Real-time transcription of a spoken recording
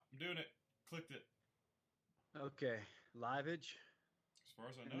doing it. Clicked it. Okay, liveage. As far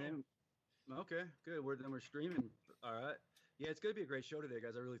as I And know. then, okay, good. We're streaming. All right. Yeah, it's gonna be a great show today,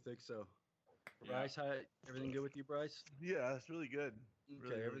 guys. I really think so. Bryce, how everything good with you, Bryce? Yeah, that's really good. Okay,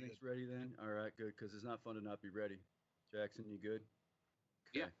 really everything's good. ready then. All right, good. Because it's not fun to not be ready. Jackson, you good?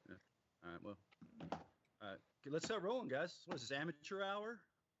 Okay. Yeah. All right. Well. All right. Okay, let's start rolling, guys. What is this, amateur hour?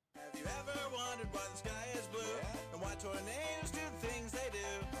 Have you ever wondered why the sky is blue? And why tornadoes do the things they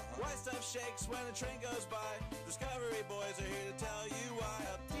do? Why stuff shakes when a train goes by? Discovery boys are here to tell you why.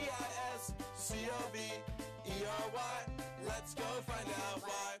 DISCOVERY. Let's go find out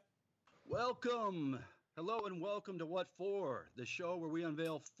why. Welcome. Hello and welcome to What For, the show where we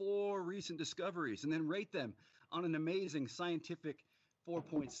unveil 4 recent discoveries and then rate them on an amazing scientific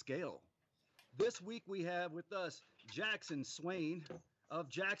 4-point scale. This week we have with us Jackson Swain of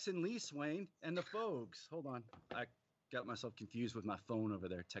Jackson Lee Swain and the Fogues. Hold on. I got myself confused with my phone over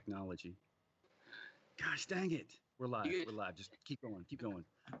there. Technology. Gosh dang it. We're live. We're live. Just keep going. Keep going.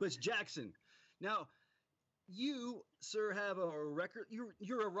 But it's Jackson. Now, you, sir, have a record.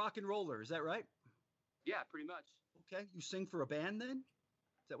 You're a rock and roller. Is that right? Yeah, pretty much. Okay. You sing for a band then?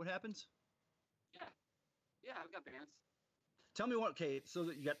 Is that what happens? Yeah. Yeah, I've got bands. Tell me what, Kate. So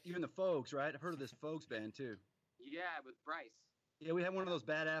that you're in the Fogues, right? I've heard of this Fogues band too. Yeah, with Bryce. Yeah, we had one of those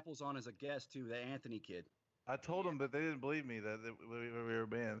bad apples on as a guest too, the Anthony kid. I told them, but they didn't believe me that we were a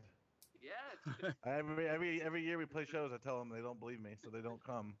band. Yeah. Every year we play shows, I tell them they don't believe me, so they don't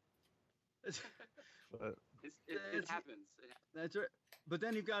come. But It happens. That's right. But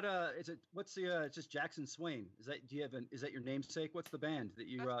then you've got it's just Jackson Swain. Is that is that your namesake? What's the band that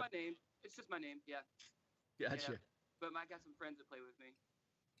you? That's my name. It's just my name. Yeah. Gotcha. Yeah. But I got some friends that play with me.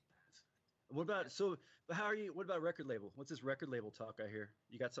 What about how are you? What about record label? What's this record label talk I hear?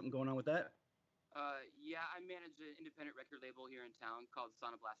 You got something going on with that? Yeah, I manage an independent record label here in town called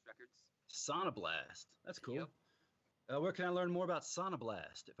Sonoblast Records. Sonoblast. That's cool. Yep. Where can I learn more about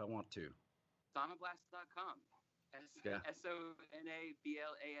Sonoblast if I want to? Sonoblast.com.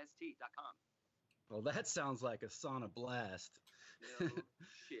 SONABLAST.com. Well, that sounds like a Sonoblast. No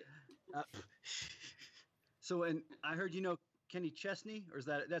shit. So, and I heard you know Kenny Chesney, or is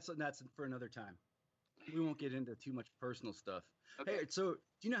that's for another time? We won't get into too much personal stuff. Okay. Hey, so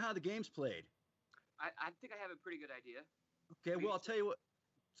do you know how the game's played? I think I have a pretty good idea. Okay, well, I'll tell you what.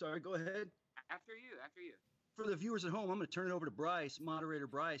 Sorry, go ahead. After you. For the viewers at home, I'm going to turn it over to Bryce, moderator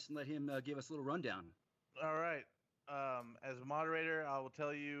Bryce, and let him give us a little rundown. all right. As a moderator, I will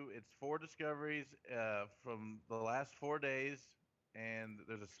tell you it's 4 discoveries from the last 4 days, and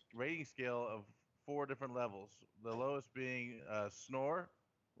there's a rating scale of 4 different levels. The lowest being snore,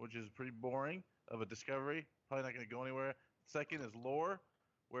 which is pretty boring of a discovery, probably not going to go anywhere. Second is lore,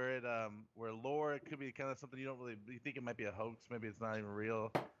 where lore it could be kind of something you think it might be a hoax, maybe it's not even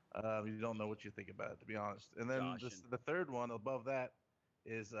real. You don't know what you think about it, to be honest. And then the third one above that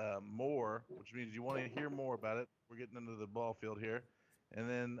is more, which means you want to hear more about it. We're getting into the ball field here. And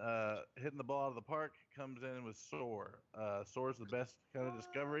then hitting the ball out of the park comes in with soar. Soar is the best kind of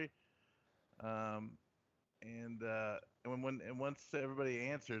discovery. And once everybody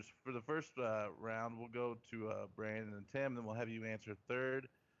answers for the first round, we'll go to Brandon and Tim, then we'll have you answer third.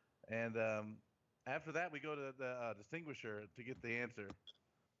 And after that, we go to the distinguisher to get the answer.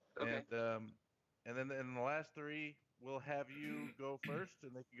 Okay. And then in the last 3, we'll have you go first,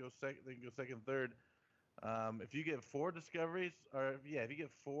 and they can go second. They can go second, third. If you get 4 discoveries, if you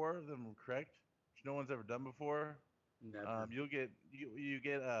get 4 of them correct, which no one's ever done before, you'll get you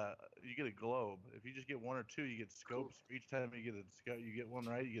get a globe. If you just get 1 or 2, you get scopes. Cool. Each time you get one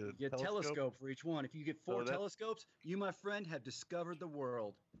right, you get a telescope for each one. If you get 4 telescopes, you, my friend, have discovered the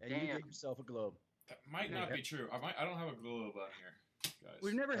world, and you get yourself a globe. That might not be true. I don't have a globe on here, guys.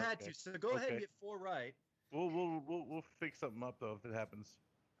 We've never had to, so go ahead and get 4 right. We'll fix something up though if it happens.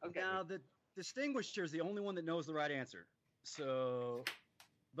 Okay. Now the distinguisher is the only one that knows the right answer. So,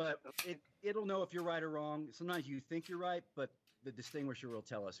 but it'll know if you're right or wrong. Sometimes you think you're right, but the distinguisher will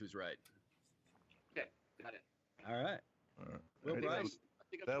tell us who's right. Okay, got it. All right. Well, Bryce.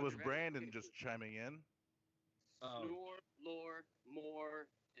 That was Brandon just chiming in. Snore, lore, more,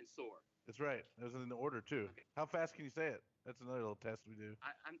 and soar. That's right. It was in the order too. Okay. How fast can you say it? That's another little test we do.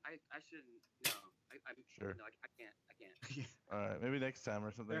 I shouldn't. No. I'm sure. No, I can't. All right. Maybe next time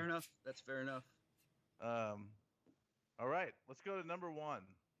or something. Fair enough. That's fair enough. All right. Let's go to number 1.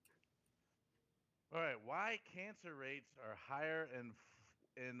 All right. Why cancer rates are higher in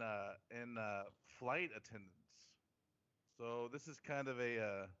flight attendants? So this is kind of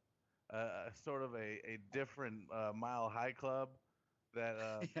a sort of a different Mile High Club that.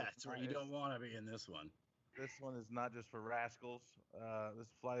 Yeah, that's where you don't want to be in this one. this one is not just for rascals. This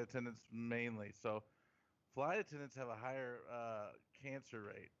flight attendants mainly. So, flight attendants have a higher cancer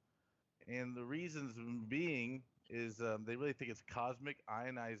rate, and the reasons being is they really think it's cosmic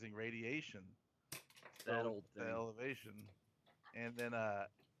ionizing radiation. That So old the thing. elevation, and then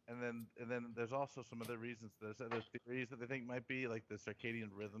there's also some other reasons. There's other theories that they think might be like the circadian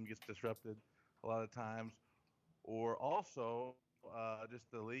rhythm gets disrupted a lot of times, or also just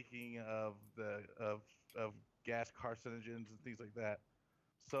the leaking of gas carcinogens and things like that.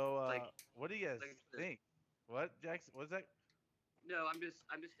 So, Like- what do you guys like the- think? What, Jackson? What's that? No, I'm just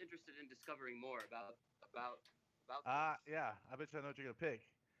interested in discovering more about. Yeah, I bet you I know what you're gonna pick.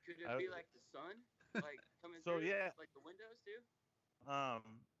 Could it I- be like the sun, like coming So, through, yeah. like the windows too?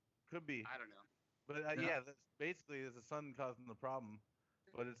 Could be, I don't know. but Yeah. yeah, that's basically it's the sun causing the problem,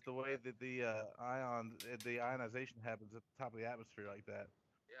 but it's the way that the ionization happens at the top of the atmosphere like that.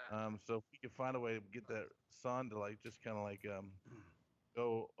 Yeah. So if we could find a way to get that sun to like just kind of like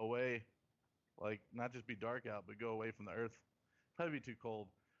go away, like not just be dark out, but go away from the Earth, probably be too cold.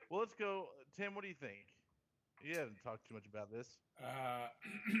 Well, let's go, Tim. What do you think? You haven't talked too much about this.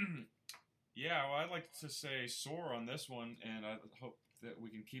 Yeah, well, I'd like to say soar on this one, and I hope that we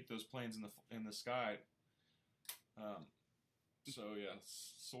can keep those planes in the sky. So yeah,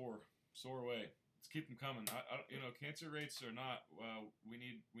 soar away. Let's keep them coming. Cancer rates are not. We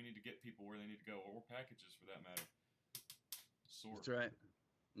need to get people where they need to go, or packages for that matter. Soar. That's right.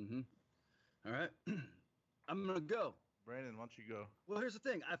 All right. I'm gonna go. Brandon, why don't you go? Well, here's the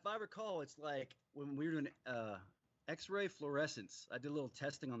thing. If I recall, it's like when we were doing X-ray fluorescence. I did a little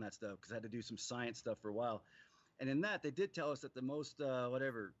testing on that stuff because I had to do some science stuff for a while. And in that, they did tell us that the most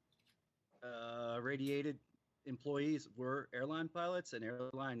radiated employees were airline pilots and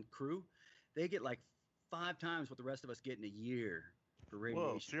airline crew. They get like 5 times what the rest of us get in a year for radiation.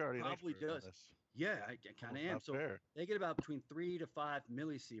 Whoa, so you're already an Probably expert on does. this. Yeah, I kind of am. Not So fair. they get about between 3 to 5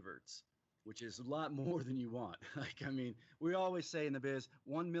 millisieverts, which is a lot more than you want. Like, I mean, we always say in the biz,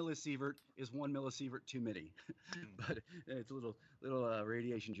 1 millisievert is 1 millisievert too many. But it's a little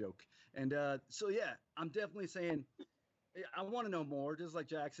radiation joke. And so, yeah, I'm definitely saying I want to know more, just like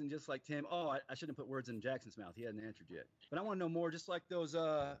Jackson, just like Tim. Oh, I shouldn't put words in Jackson's mouth. He hadn't answered yet. But I want to know more, just like those.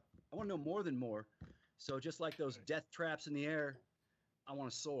 I want to know more than more. So just like those death traps in the air, I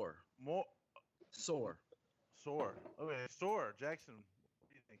want to soar. More Soar. soar. Okay, soar. Jackson, what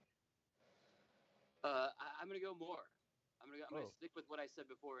do you think? I'm gonna go more. I'm gonna Oh. stick with what I said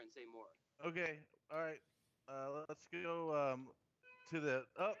before and say more. Okay, all right. Let's go to the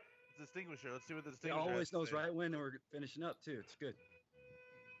distinguisher. Let's see what the He distinguisher has always to knows say. right when we're finishing up too. It's good.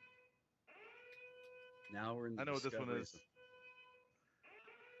 Now we're in the I know what this one Discovery is. Zone.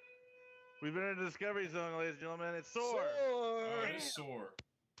 We've entered the Discovery Zone, ladies and gentlemen. It's soar. Oh, it is soar.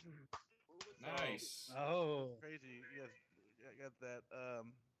 Nice. Oh. Crazy. You guys got that.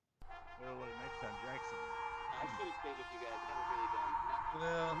 Better luck next time, Jackson. I should have stayed with you guys. Never really done.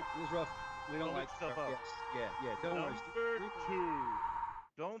 Well, it was rough. We don't Don't like mix stuff our up. guests. Yeah. Don't worry. Number 2.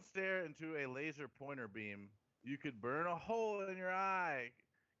 Don't stare into a laser pointer beam. You could burn a hole in your eye.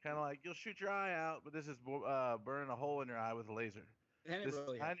 Kind of like you'll shoot your eye out, but this is burning a hole in your eye with a laser. And it This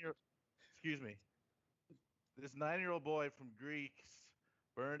really happened. This 9-year-old boy from Greece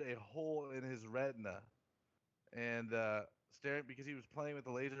burned a hole in his retina, and staring because he was playing with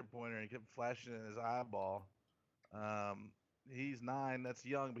the laser pointer and kept flashing in his eyeball. He's 9. That's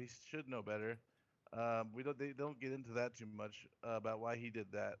young, but he should know better. They don't get into that too much about why he did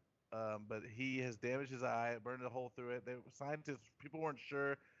that. But he has damaged his eye, burned a hole through it. People weren't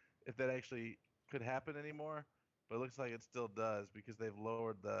sure if that actually could happen anymore, but it looks like it still does because they've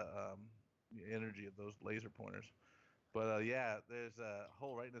lowered the energy of those laser pointers. But yeah, there's a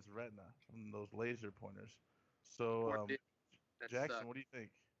hole right in his retina from those laser pointers. So Poor dude. That Jackson, sucked. what do you think?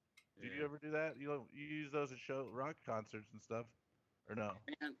 Do Yeah. you ever do that? You use those at show rock concerts and stuff, or no?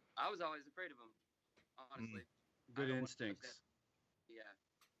 Man, I was always afraid of him. Honestly. Good I don't want instincts. Yeah.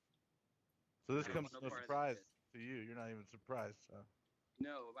 So this I comes don't as no want no part of surprise that to you. You're not even surprised. Huh?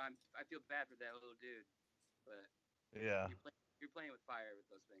 No, I feel bad for that little dude. But Yeah. you're playing with fire with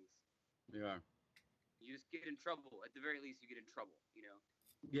those things. You are. You just get in trouble. At the very least, you get in trouble. You know.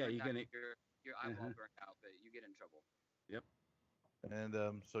 Yeah, Might you're not gonna. get your eyeball Uh-huh. burnt out, but you get in trouble. And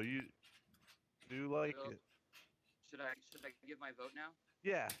so you do like So- it? Should I give my vote now?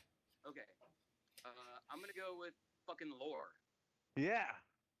 Yeah. Okay. I'm gonna go with fucking lore. Yeah.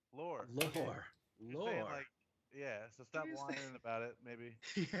 Lore. Okay. Lore. You're saying, Lore. like, yeah. So stop You're whining about it, maybe,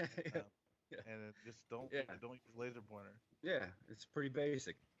 yeah. and just don't Yeah. don't use laser pointer. Yeah. It's pretty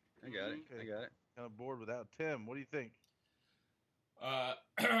basic. I got it. Okay. I got it. Kind of bored without Tim. What do you think?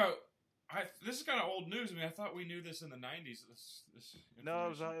 This is kind of old news. I mean, I thought we knew this in the '90s. This No,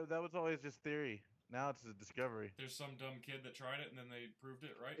 information. that was always just theory. Now it's a discovery. There's some dumb kid that tried it and then they proved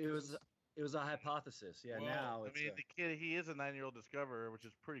it, right? It was a hypothesis. Yeah, Well, now I it's mean, the kid, he is a 9-year-old discoverer, which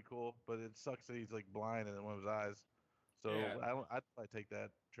is pretty cool. But it sucks that he's like blind in one of his eyes. So Yeah. I'd probably take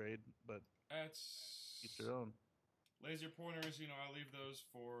that trade, but That's each their own. laser pointers. I leave those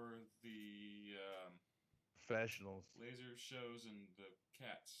for the Professionals. laser shows and the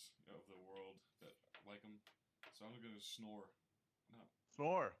cats of the world that like them. So I'm gonna snore.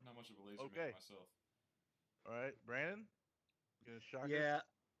 Snore. Not much of a laser Okay. man myself. All right, Brandon. Gonna shock us? yeah.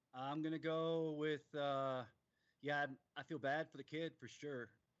 I'm gonna go with yeah. I feel bad for the kid for sure.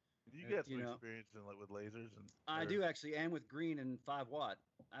 You got you some know, experience in with lasers, and I or- do actually, and with green and 5 watt.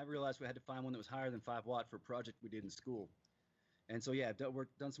 I realized we had to find one that was higher than 5 watt for a project we did in school. And so yeah, I've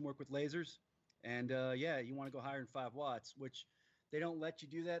done some work with lasers, and yeah, you want to go higher than 5 watts, which they don't let you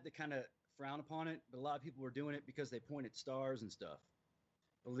do that. They kind of frown upon it, but a lot of people were doing it because they point at stars and stuff.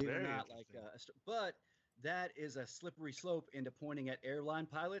 Believe it or Very not, like, but that is a slippery slope into pointing at airline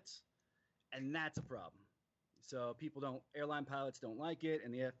pilots, and that's a problem. So airline pilots don't like it,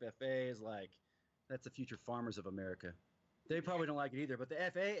 and the FFA is like, that's the future farmers of America. They probably don't like it either, but the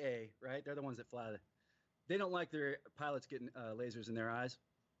FAA, right? They're the ones that fly. They don't like their pilots getting lasers in their eyes,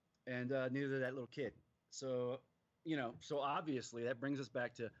 and neither did that little kid. So, so obviously that brings us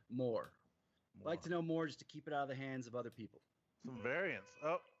back to more. I'd like to know more just to keep it out of the hands of other people. some variants.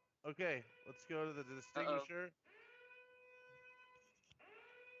 Oh, okay. Let's go to the distinguisher.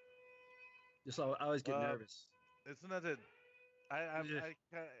 Just I always get nervous. It's not that.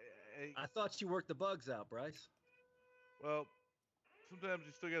 I thought you worked the bugs out, Bryce. Well, sometimes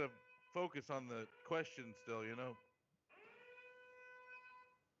you still gotta focus on the question. Still,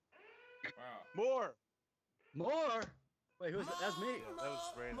 Wow. More. More? Wait, who's that? That's me. Yeah, that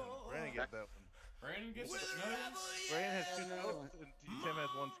was Brandon. Brandon got that one. Brandon gets another. Brandon has 2 scopes, and Tim has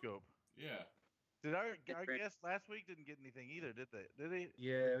 1 scope. Yeah. Did our guest last week didn't get anything either, did they? Did they?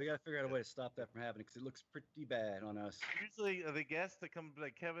 Yeah, we got to figure out a way to stop that from happening because it looks pretty bad on us. Usually the guests that come,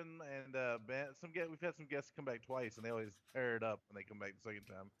 like Kevin and Ben, we've had some guests come back twice, and they always tear it up when they come back the second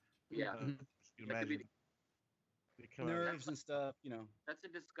time. Yeah, You can That could be imagine. They come out- Nerves and stuff, that's a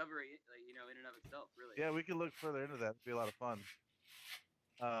discovery, like, in and of itself, really. Yeah, we could look further into that. It'd be a lot of fun.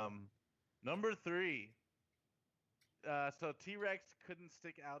 Number 3. So T-Rex couldn't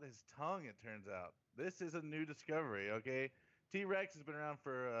stick out his tongue, it turns out. This is a new discovery, okay? T-Rex has been around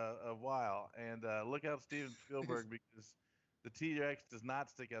for a while, and look out Steven Spielberg because the T-Rex does not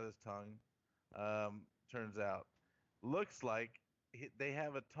stick out his tongue, turns out. Looks like they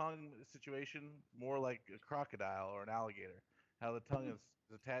have a tongue situation more like a crocodile or an alligator. How the tongue is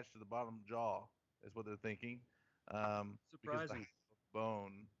attached to the bottom jaw is what they're thinking. Because Surprising.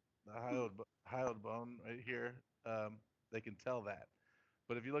 the hyoid bone right here, they can tell that.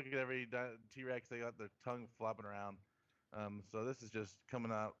 But if you look at every T-Rex, they got their tongue flopping around. So this is just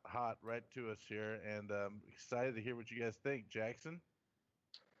coming out hot right to us here, and excited to hear what you guys think. Jackson?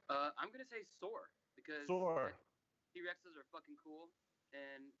 I'm gonna say soar because Soar. T-Rexes are fucking cool,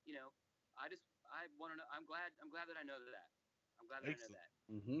 and I want to know. I'm glad that I know that. I'm glad that I know Excellent. that.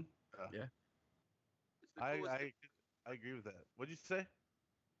 Mm-hmm. It's the coolest. I agree with that. What'd you say?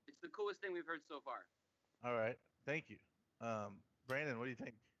 It's the coolest thing we've heard so far. All right, thank you. Brandon, what do you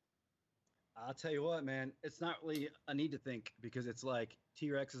think? I'll tell you what, man. It's not really a need to think because it's like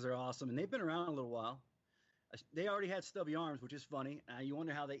T-Rexes are awesome, and they've been around a little while. They already had stubby arms, which is funny. You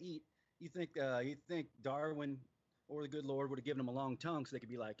wonder how they eat. You think Darwin or the good Lord would have given them a long tongue so they could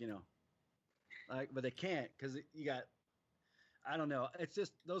be like, but they can't because you got. I don't know. It's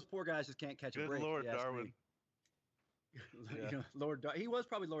just those poor guys just can't catch a Good break. Lord, if you ask Darwin. me. Yeah. He was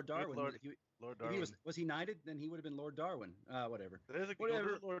probably Lord Darwin. Lord- If Lord if Darwin. he was he knighted, then he would have been Lord Darwin. Whatever. There's a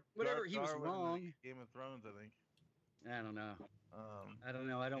whatever- Lord whatever, he was Darwin in the wrong. Game of Thrones, I think. I don't know. Um, I don't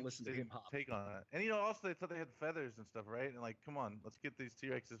know. I don't listen to hip interesting hop. Take on it, and also they thought they had feathers and stuff, right? And like, come on, let's get these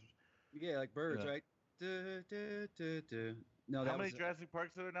T-Rexes. Yeah, like birds, Yeah. right? No, that How many was Jurassic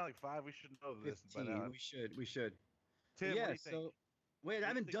Parks are there now? Like 5. We should know this by 15. now. We should. Tim, yeah. what do you think? So wait, do I you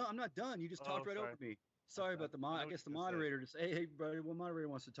haven't think? done. I'm not done. You just Oh, talked right sorry. over me. Sorry about the I know I what guess the you're gonna say. moderator to say, hey, buddy, what moderator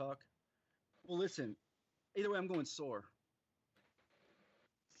wants to talk? Well, listen. Either way, I'm going soar.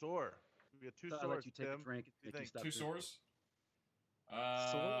 Soar. We got 2 Thought I'd swords. let you take Tim. a drink. What do you Make you think? stop Two drinking. sores.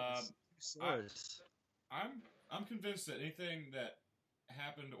 Swords. I'm convinced that anything that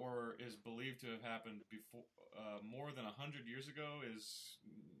happened or is believed to have happened before more than 100 years ago is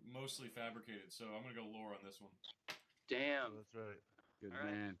mostly fabricated. So I'm gonna go lore on this one. Oh, Damn. that's right. Good All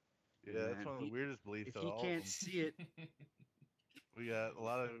right. man. Good Yeah, that's man. one of the weirdest beliefs If of he all can't of them. see it, We got a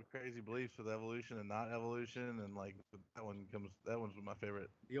lot of crazy beliefs with evolution and not evolution, and like that one's my favorite.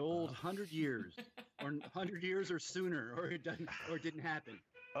 The old 100 years, or 100 years or sooner, or it doesn't, or it didn't happen.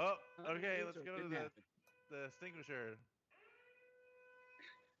 Oh, 100 okay. years Let's or it go to didn't happen. the extinguisher.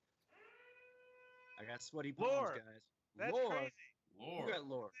 I got sweaty palms, Lore. guys. That's Lore. crazy. Who Lord. got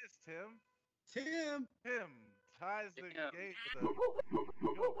lore? This Tim. Tim. Tim ties the Yeah. gate with a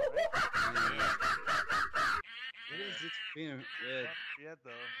goat, right? Yeah. It is. It's being Not yet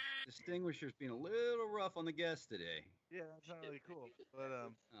though. distinguisher's being a little rough on the guest today. Yeah, that's not really cool. But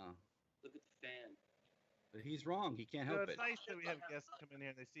Oh, Look at the fan. but he's wrong. He can't you know, help it's it. nice that we have guests come in here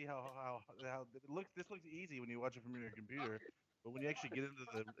and they see how it looks. This looks easy when you watch it from your computer, but when you actually get into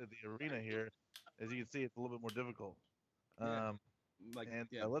the arena here, as you can see, it's a little bit more difficult. Yeah. Like, And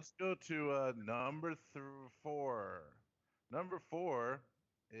yeah. let's go to number 4. Number 4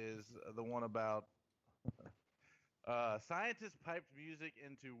 is the one about scientists piped music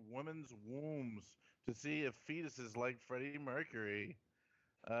into women's wombs to see if fetuses like Freddie Mercury.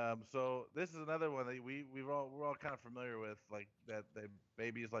 So this is another one that we're all kind of familiar with, like that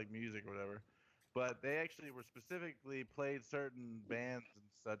babies like music or whatever. But they actually were specifically played certain bands and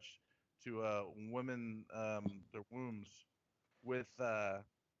such to women their wombs with a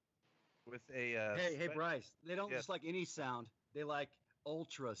Hey, Bryce. They don't Yes. just like any sound. They like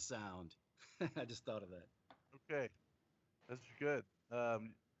ultrasound. I just thought of that. Okay, that's good.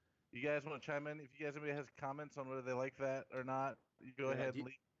 You guys want to chime in? If you guys anybody has comments on whether they like that or not, you go Yeah, ahead and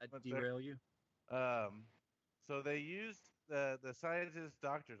leave. I comments there. derail you. So they used the scientists,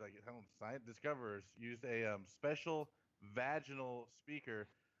 doctors, like science discoverers, used a special vaginal speaker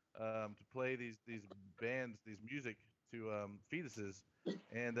to play these bands, these music to fetuses,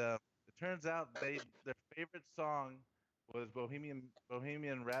 and it turns out their favorite song was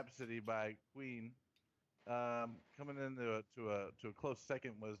Bohemian Rhapsody by Queen. Coming into a close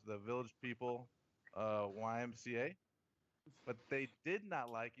second was the Village People, YMCA. But they did not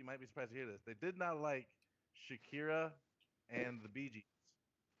like. You might be surprised to hear this. They did not like Shakira and the Bee Gees.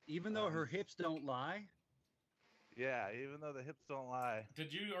 Even though her hips don't lie. Yeah, even though the hips don't lie.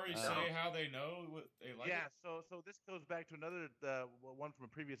 Did you already say how they know what they like? Yeah, it? so this goes back to another one from a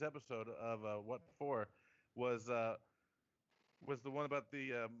previous episode of What For was the one about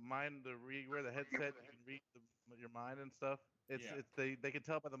the mind, wear the headset, you can read your mind and stuff. It's they can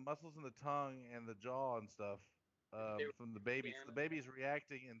tell by the muscles in the tongue and the jaw and stuff from the baby. So the baby's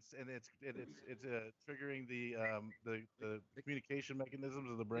reacting and it's triggering the communication mechanisms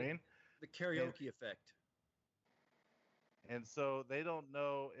of the brain. The karaoke effect. And so they don't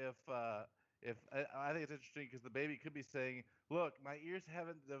know if I think it's interesting because the baby could be saying, "Look, my ears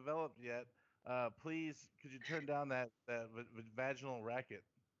haven't developed yet. Please, could you turn down that vaginal racket?"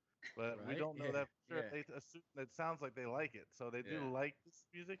 But we Right? don't know Yeah, that for sure. yeah. They assume that sounds like they like it, so they do Yeah. like this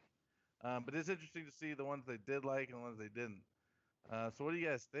music. But it's interesting to see the ones they did like and the ones they didn't. So what do you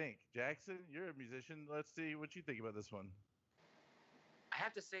guys think, Jackson? You're a musician. Let's see what you think about this one. I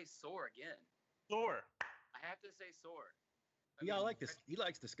have to say Soar again. Thor. I have to say Soar. Yeah, I like this. He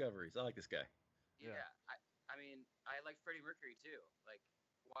likes discoveries. I like this guy. Yeah. I mean, I like Freddie Mercury too. Like,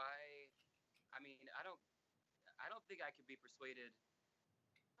 why? I mean, I don't think I could be persuaded.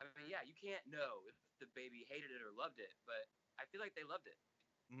 I mean, yeah, you can't know if the baby hated it or loved it, but I feel like they loved it.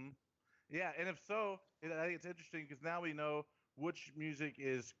 Mm-hmm. Yeah, and if so, I think it's interesting because now we know which music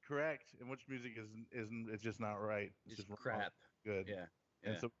is correct and which music isn't. It's just not right. It's Just wrong. crap. Good. Yeah.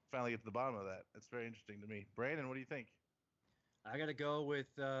 And Yeah. so finally get to the bottom of that. It's very interesting to me. Brandon, what do you think? I got to go with,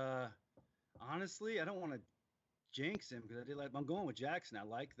 honestly, I don't want to jinx him because I'm going with Jackson. I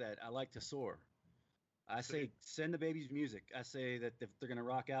like that. I like to soar. I say send the babies music. I say that if they're going to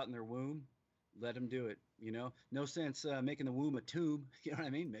rock out in their womb, let them do it. You know, no sense making the womb a tomb. You know what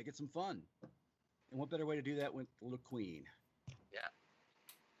I mean? Make it some fun. And what better way to do that with the little queen? Yeah.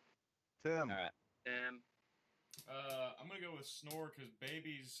 Tim. All right. I'm gonna go with Snore because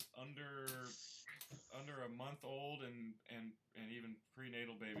babies under a month old and even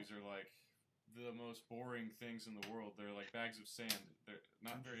prenatal babies are like the most boring things in the world. They're like bags of sand. They're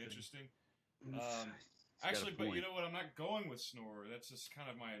not very interesting. He's got a Actually, but you point. know what? I'm not going with Snore. That's just kind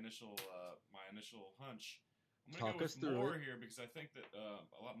of my initial hunch. I'm gonna Talk go us with through more it. here because I think that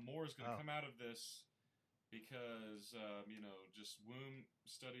a lot more is gonna Oh. come out of this because just womb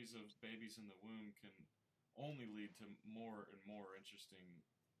studies of babies in the womb can only lead to more and more interesting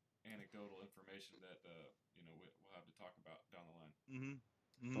anecdotal information that we'll have to talk about down the line.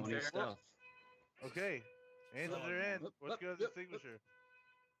 Mm-hmm. Funny Fair stuff. Okay. Answers So, are in. Whoop, Let's whoop, go to the whoop, extinguisher.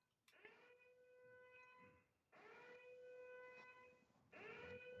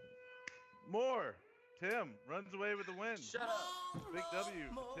 More. Tim runs away with the win. Shut up. Big W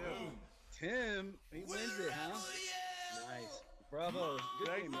for Tim. Boom. Tim, he wins it, huh? Nice. Bravo. Good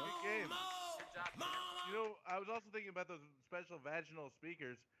Jackson, game, man. good game. Good job, Tanner. You know, I was also thinking about those special vaginal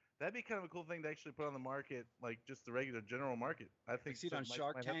speakers. That'd be kind of a cool thing to actually put on the market, like just the regular general market. I You think see it on some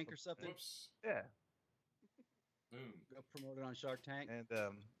Shark might have Tank some- or something? Whoops. Yeah, Boom. Go promote it on Shark Tank. and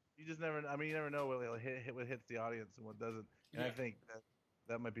you just never. I mean, you never know what hits the audience and what doesn't. And I Yeah. think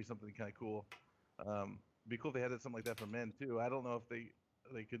that might be something kind of cool. Be cool if they had something like that for men too. I don't know if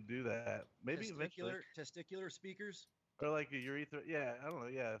they could do that. Maybe eventually, Testicular speakers? or like a urethra. Yeah, I don't know.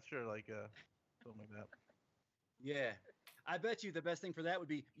 Yeah, sure, like something like that. Yeah. I bet you the best thing for that would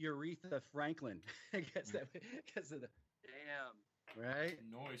be Aretha Franklin. I guess that because of the Damn. right.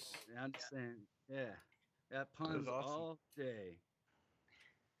 Noise. I understand. Yeah. That puns awesome. all day.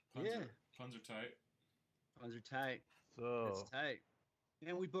 Puns Yeah. Puns are tight. Puns are tight. So, It's tight.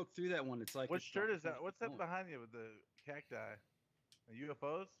 And we booked through that one. It's like what it's shirt is that? fucking What's that going. behind you with the cacti? The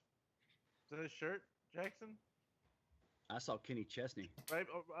UFOs? Is that his shirt, Jackson? I saw Kenny Chesney. Right?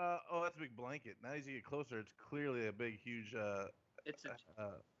 Oh, that's a big blanket. Now as you get closer, it's clearly a big, huge It's a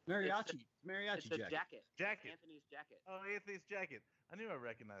Mariachi. it's Mariachi a jacket. jacket. jacket. Anthony's jacket. Oh, Anthony's jacket. I knew I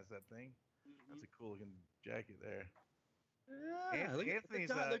recognized that thing. Mhm. That's a cool looking jacket there. Yeah, look at the Anthony's,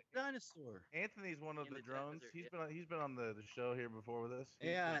 the dinosaur. Anthony's one of And the the drones. dinosaur, He's been on the show here before with us.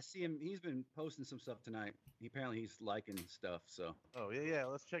 Yeah, I see him. He's been posting some stuff tonight. Apparently, he's liking stuff. So Oh yeah.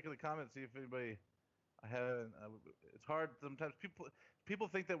 Let's check in the comments, see if anybody. I haven't. It's hard sometimes. People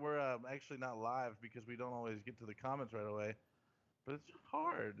think that we're actually not live because we don't always get to the comments right away, but it's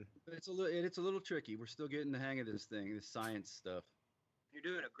hard. it's a little tricky. We're still getting the hang of this thing, this science stuff. You're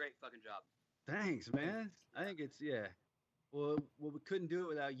doing a great fucking job. Thanks, man. I think it's yeah. Well, we couldn't do it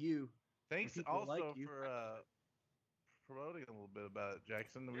without you. Thanks people also like you. for promoting a little bit about it,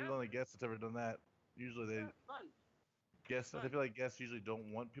 Jackson. We're Yeah. the only guest that's ever done that. Usually they Yeah, fun. guests. I fun. feel like guests usually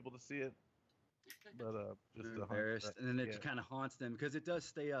don't want people to see it, but just They're to embarrassed, and then it yeah. kind of haunts them because it does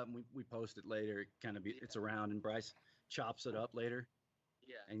stay up. And we post it later. It kind of it's around, and Bryce chops it up later,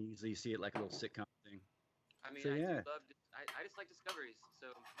 Yeah. and usually you see it like a little sitcom thing. I mean, So, I yeah. do love. I just like discoveries. So,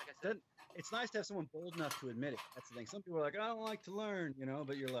 like I said, It's nice to have someone bold enough to admit it. That's the thing. Some people are like, I don't like to learn,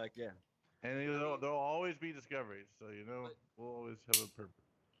 but you're like, yeah, And there'll always be discoveries, so we'll always have a purpose.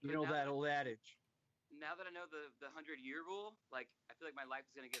 you know that old adage. now that I know the 100-year rule, like I feel like my life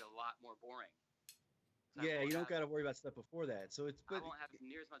is gonna get a lot more boring. So I Yeah, won't you don't have- got to worry about stuff before that. So it's I but won't have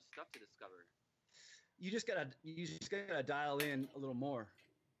near as much stuff to discover. you just gotta dial in a little more,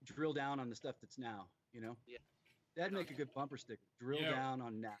 drill down on the stuff that's now. Yeah. That'd make a good bumper sticker. Drill Yeah. down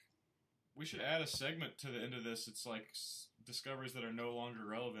on now. We should add a segment to the end of this. It's like discoveries that are no longer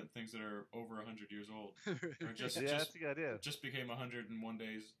relevant, things that are over 100 years old, or just Yeah, that's a good idea. just became 101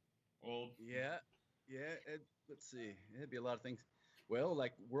 days old. Yeah, yeah. Let's see. It'd be a lot of things. Well,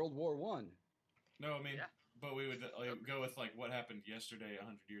 like World War One. No, I mean, Yeah. but we would go with like what happened yesterday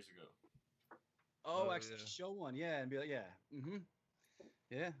 100 years ago. Oh, Oh, actually, yeah. show one. Yeah, and be like, yeah,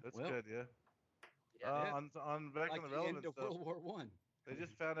 yeah. That's well, good, yeah. Yeah. Yeah. On back Like on the the relevant end of stuff, World War One. they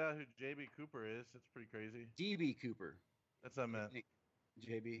just found out who JB Cooper is. That's pretty crazy. DB Cooper. That's what I meant.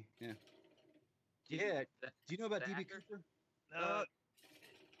 JB. Yeah. Yeah. The- Do you know about the DB actor? Cooper? Uh,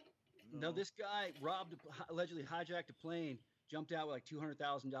 No, this guy allegedly hijacked a plane, jumped out with like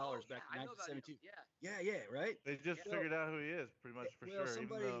 $200,000 Oh, back yeah, in I know about him. 1972. Yeah. Yeah, right. They just Yeah. figured out who he is, pretty much for Well, sure.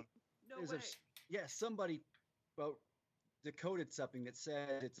 somebody, Even though, No There's way. somebody decoded something that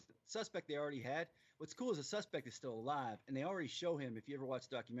said it's a suspect they already had. What's cool is the suspect is still alive, and they already show him. If you ever watch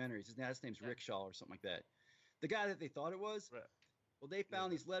documentaries, his name's Yeah. Rickshaw or something like that. The guy that they thought it was. Right. Well, they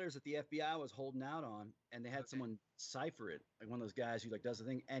found these letters that the FBI was holding out on, and they had Okay. someone cipher it, like one of those guys who like does the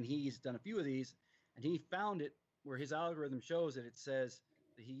thing. And he's done a few of these, and he found it where his algorithm shows it. It says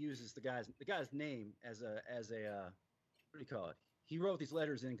that he uses the guy's name as a what do you call it? He wrote these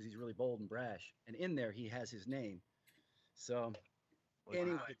letters in because he's really bold and brash, and in there he has his name. So like,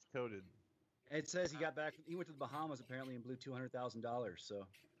 anyway. it's coded. it says he got back. He went to the Bahamas apparently and blew $200,000. So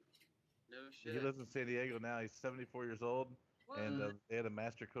No He shit. lives in San Diego now. He's 74 years old, What? and they had a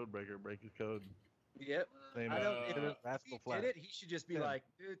master code breaker break his code. yep. Name I is don't. Uh, If Rascal he Flatts. did it, he should just be Yeah. like,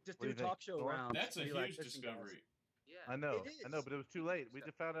 dude, just What do do you talk think, show Thor? rounds. That's a Be like, huge "Listen, guys." discovery. Yeah. I know, It but it was too late. We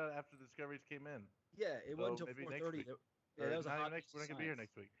just found out after the discoveries came in. Yeah, it wasn't So until maybe next 4:30. week. Yeah, that was a Not even hot next. piece We're of not gonna be here science.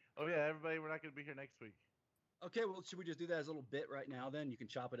 next week. Oh yeah, everybody, we're not gonna be here next week. Okay, well, should we just do that as a little bit right now? Then you can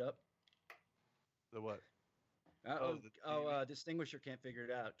chop it up. The what? Oh, the TV. Distinguisher can't figure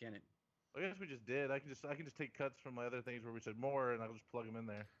it out, can it? I guess we just did. I can just take cuts from my other things where we said more, and I'll just plug them in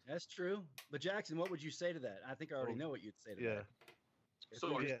there. That's true. But Jackson, what would you say to that? I think I already Oh, know what you'd say to Yeah. that.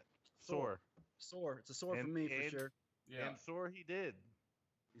 Sword. Yeah. Sore. Sore. It's a sore for And- me for and- sure. Yeah. And soar he did.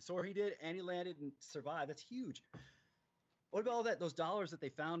 Sore he did, and he landed and survived. That's huge. What about all those dollars that they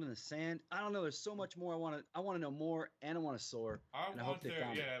found in the sand? I don't know. There's so much more. I want to know more, and I want to soar. I And I hope want they to.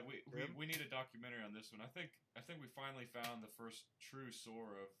 found it. Yeah, Tim? we need a documentary on this one. I think we finally found the first true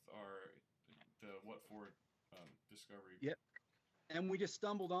soar of the what for discovery. Yeah. And we just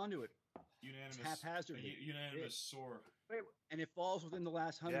stumbled onto it, Unanimous. haphazardly. Unanimous soar. and it falls within the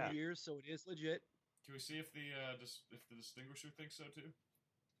last 100 Yeah. years, so it is legit. Can we see if the distinguisher thinks so too?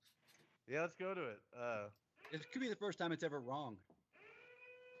 Yeah, let's go to it. It could be the first time it's ever wrong.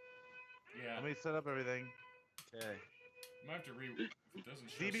 Yeah. Let me set up everything. Okay. Might have to if it doesn't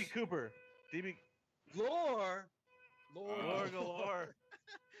show. DB Cooper. DB Lore, Lore galore.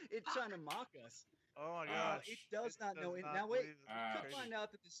 it's trying to mock us. Oh my Ah, gosh. It does not know it. not Now wait, believe this. Ah, I'll Crazy. find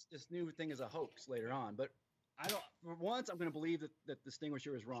out that this new thing is a hoax later on. But I don't. For once, I'm going to believe that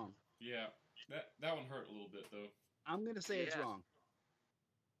distinguisher is wrong. Yeah. That one hurt a little bit though. I'm going to say it's Yeah. wrong.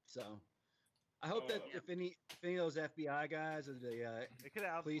 So, I hope that Oh. if any of those FBI guys or the It could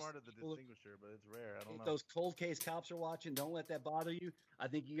have Police outsmarted the people- distinguisher, but it's rare. I don't if know. those cold case cops are watching, don't let that bother you. I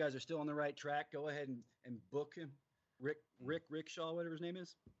think you guys are still on the right track. Go ahead and book him, Rick Rickshaw, whatever his name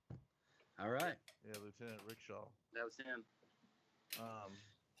is. All right. Yeah, Lieutenant Rickshaw. That was him.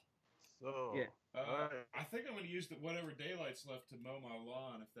 So Yeah. Alright. I think I'm gonna use whatever daylight's left to mow my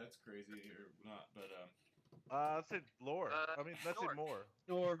lawn, if that's crazy or not. But let's say lore. I mean, let's say snort. more.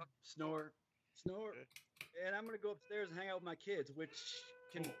 Snore. Okay. And I'm gonna go upstairs and hang out with my kids, which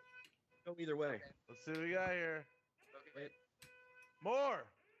can cool. go either way. Okay. Let's see what we got here. Okay. Wait. More.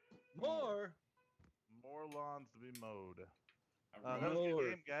 More. Lawns to be mowed. I That was a Lord. good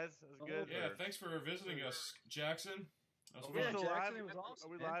game, guys. That was good. yeah, thanks for visiting us, Jackson. That was Are we Yeah, fun. still Jackson, live? it was awesome,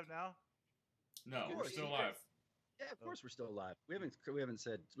 Are we man. live now? No, Of we're course. still live. Yeah, of course we're still alive. We haven't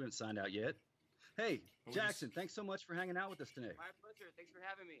signed out yet. Hey, But we Jackson, thanks so much for hanging out with us today. My pleasure. Thanks for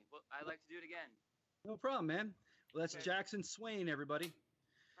having me. Well, I'd like to do it again. No problem, man. Well, that's Okay. Jackson Swain, everybody.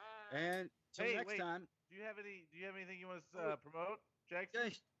 Bye. And till Hey, next wait. time, Do you have anything you want to promote,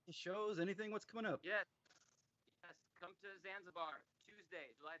 Jackson? yeah, shows, anything, what's coming up? Yes. Yes. Come to Zanzibar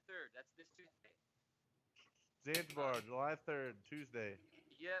Tuesday, July 3rd. That's this Tuesday. Zanzibar, July 3rd, Tuesday.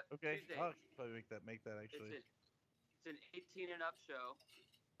 Yep. Okay, Tuesday. I'll probably make that actually. It's an 18 and up show,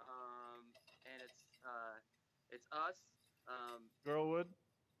 and it's us, Girlwood.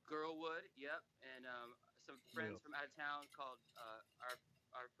 Girlwood, yep, and some friends from out of town called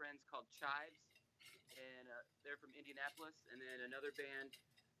our friends called Chives, and they're from Indianapolis, and then another band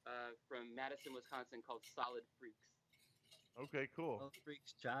from Madison, Wisconsin called Solid Freaks. Okay, cool. Love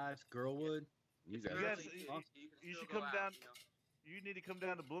Freaks, Chives, Girlwood. You It's guys. You guys- early, you- so can you still should go come out, down- you know. You need to come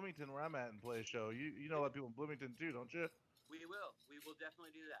down to Bloomington where I'm at and play a show. You know a lot of people in Bloomington too, don't you? We will. We will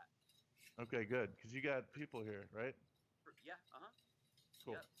definitely do that. Okay, good. Because you got people here, right? Yeah.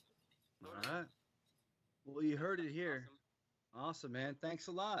 Cool. Yep. All right. Well, you heard it here. Awesome, man. Thanks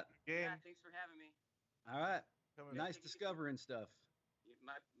a lot. Game. Yeah. Thanks for having me. All right. Coming. Nice discovering stuff.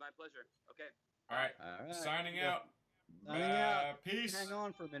 My pleasure. Okay. All right. All right. Signing Yeah. out. Signing out. Peace. Hang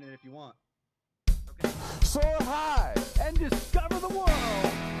on for a minute if you want. Okay. Soar high and discover the world.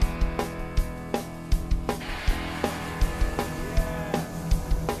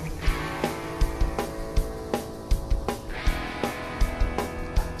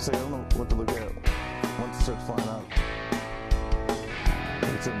 So I don't know what to look at once it starts flying up.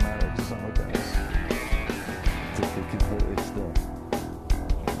 It doesn't matter, just don't look at it. Just be completely still.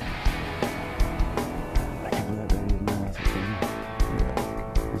 That lady didn't know that's a thing.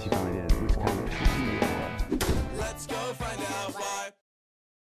 Yeah. She finally did, which kind of, she knew. Let's go find out why